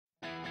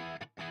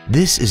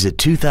This is a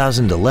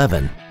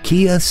 2011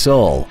 Kia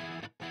Soul.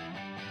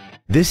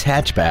 This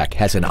hatchback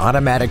has an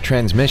automatic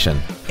transmission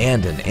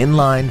and an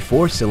inline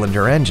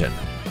 4-cylinder engine.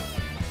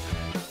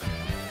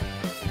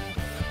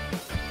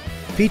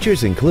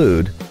 Features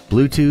include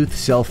Bluetooth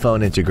cell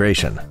phone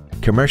integration,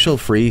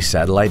 commercial-free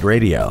satellite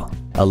radio,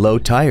 a low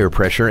tire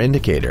pressure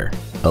indicator,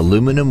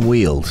 aluminum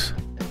wheels,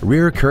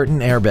 rear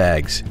curtain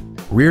airbags,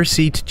 rear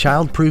seat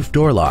child-proof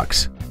door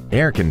locks,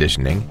 air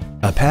conditioning,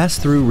 a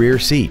pass-through rear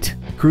seat,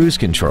 cruise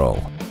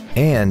control,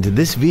 and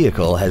this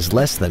vehicle has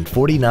less than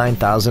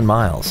 49,000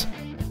 miles.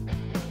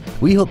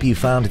 We hope you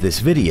found this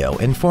video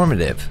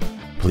informative.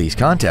 Please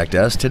contact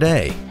us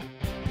today.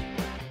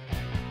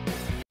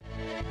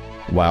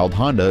 Wild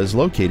Honda is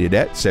located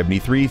at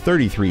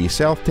 7333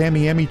 South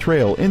Tamiami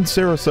Trail in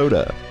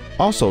Sarasota.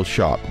 Also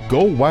shop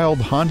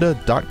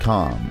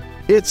GoWildHonda.com.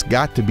 It's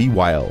got to be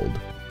wild.